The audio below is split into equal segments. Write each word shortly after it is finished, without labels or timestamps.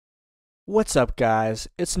What's up guys,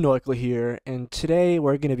 it's Noikla here, and today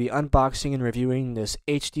we're going to be unboxing and reviewing this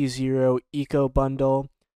HDZero Eco Bundle.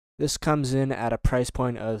 This comes in at a price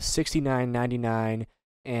point of $69.99,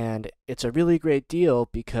 and it's a really great deal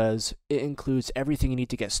because it includes everything you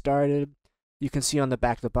need to get started. You can see on the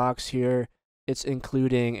back of the box here, it's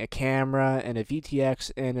including a camera and a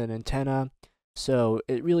VTX and an antenna, so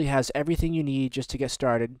it really has everything you need just to get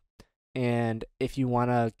started. And if you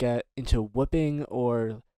want to get into whooping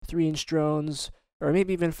or 3-inch drones, or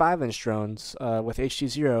maybe even 5-inch drones with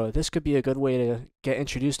HDZero, this could be a good way to get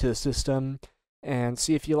introduced to the system and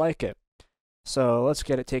see if you like it. So let's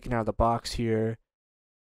get it taken out of the box here.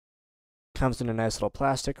 Comes in a nice little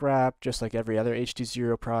plastic wrap, just like every other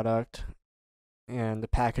HDZero product. And the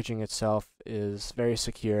packaging itself is very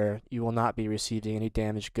secure. You will not be receiving any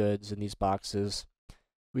damaged goods in these boxes.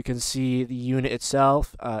 We can see the unit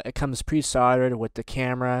itself. It comes pre-soldered with the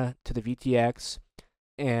camera to the VTX.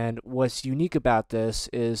 And what's unique about this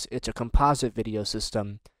is it's a composite video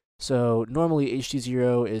system. So normally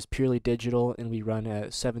HDZero is purely digital and we run at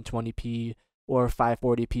 720p or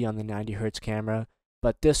 540p on the 90Hz camera.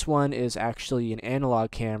 But this one is actually an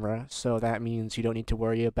analog camera, so that means you don't need to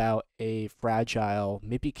worry about a fragile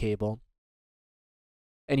MIPI cable.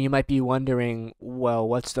 And you might be wondering, well,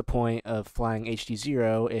 what's the point of flying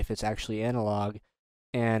HDZero if it's actually analog?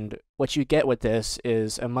 And what you get with this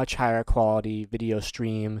is a much higher quality video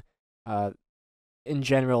stream. In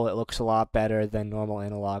general, it looks a lot better than normal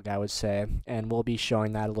analog, I would say, and we'll be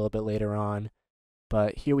showing that a little bit later on.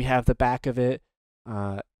 But here we have the back of it.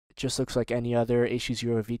 It just looks like any other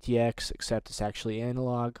HDZero VTX, except it's actually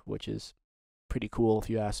analog, which is pretty cool if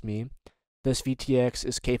you ask me. This VTX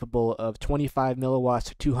is capable of 25 milliwatts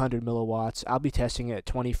to 200 milliwatts. I'll be testing it at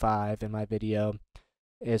 25 in my video.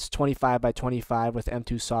 It's 25 by 25 with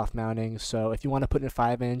M2 soft mounting, so if you want to put in a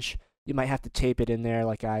 5-inch, you might have to tape it in there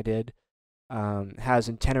like I did. Has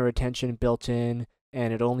antenna retention built in,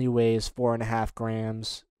 and it only weighs 4.5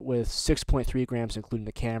 grams, with 6.3 grams including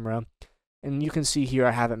the camera. And you can see here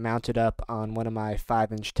I have it mounted up on one of my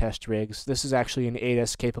 5-inch test rigs. This is actually an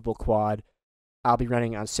 8S capable quad. I'll be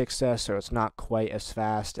running on 6S, so it's not quite as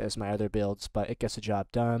fast as my other builds, but it gets the job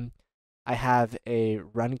done. I have a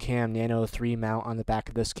Runcam Nano 3 mount on the back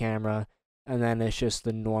of this camera, and then it's just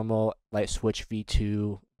the normal light switch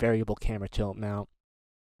V2 variable camera tilt mount.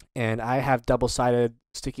 And I have double-sided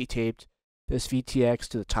sticky taped this VTX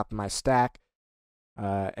to the top of my stack,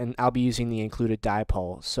 and I'll be using the included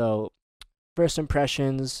dipole. So first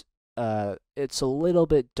impressions, it's a little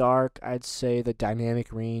bit dark. I'd say the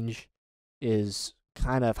dynamic range is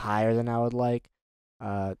kind of higher than I would like.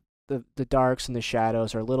 The darks and the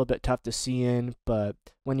shadows are a little bit tough to see in, but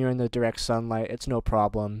when you're in the direct sunlight, it's no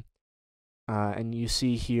problem. And you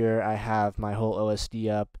see here I have my whole OSD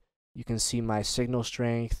up. You can see my signal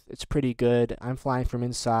strength. It's pretty good. I'm flying from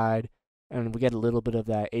inside, and we get a little bit of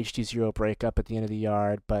that HDZero breakup at the end of the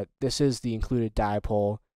yard, but this is the included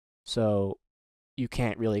dipole, so you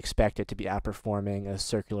can't really expect it to be outperforming a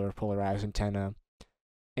circular polarized antenna.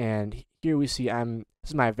 And here we see this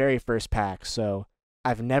is my very first pack, so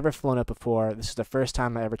I've never flown it before. This is the first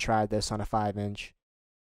time I ever tried this on a 5-inch,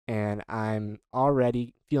 and I'm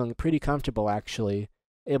already feeling pretty comfortable actually,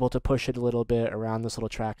 able to push it a little bit around this little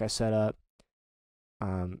track I set up.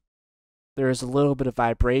 There is a little bit of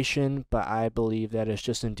vibration, but I believe that it's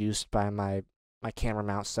just induced by my camera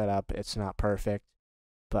mount setup. It's not perfect,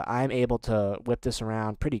 but I'm able to whip this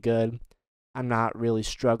around pretty good. I'm not really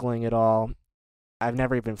struggling at all. I've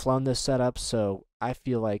never even flown this setup, so I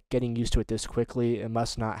feel like getting used to it this quickly, it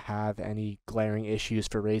must not have any glaring issues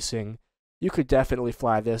for racing. You could definitely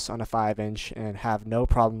fly this on a 5-inch and have no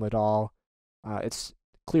problem at all. It's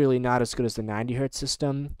clearly not as good as the 90Hz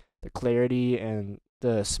system. The clarity and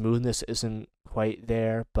the smoothness isn't quite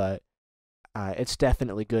there, but it's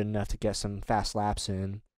definitely good enough to get some fast laps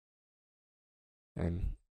in.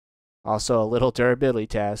 And also a little durability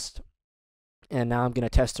test. And now I'm going to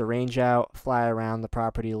test the range out, fly around the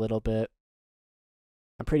property a little bit.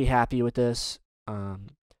 I'm pretty happy with this.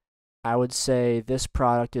 I would say this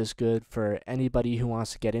product is good for anybody who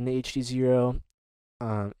wants to get into HDZero.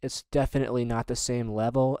 It's definitely not the same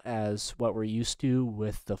level as what we're used to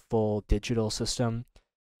with the full digital system,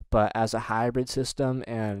 but as a hybrid system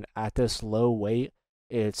and at this low weight,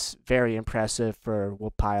 it's very impressive for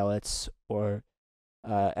whoop pilots or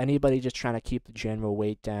anybody just trying to keep the general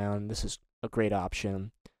weight down. This is a great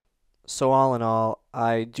option. So all in all,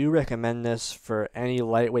 I do recommend this for any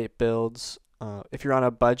lightweight builds. If you're on a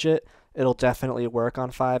budget, it'll definitely work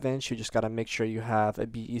on 5-inch. You just got to make sure you have a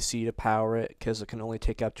BEC to power it because it can only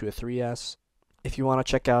take up to a 3S. If you want to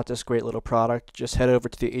check out this great little product, just head over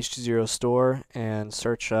to the HDZero store and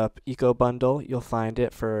search up Eco Bundle. You'll find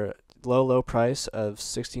it for low price of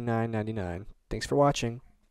 $69.99. Thanks for watching.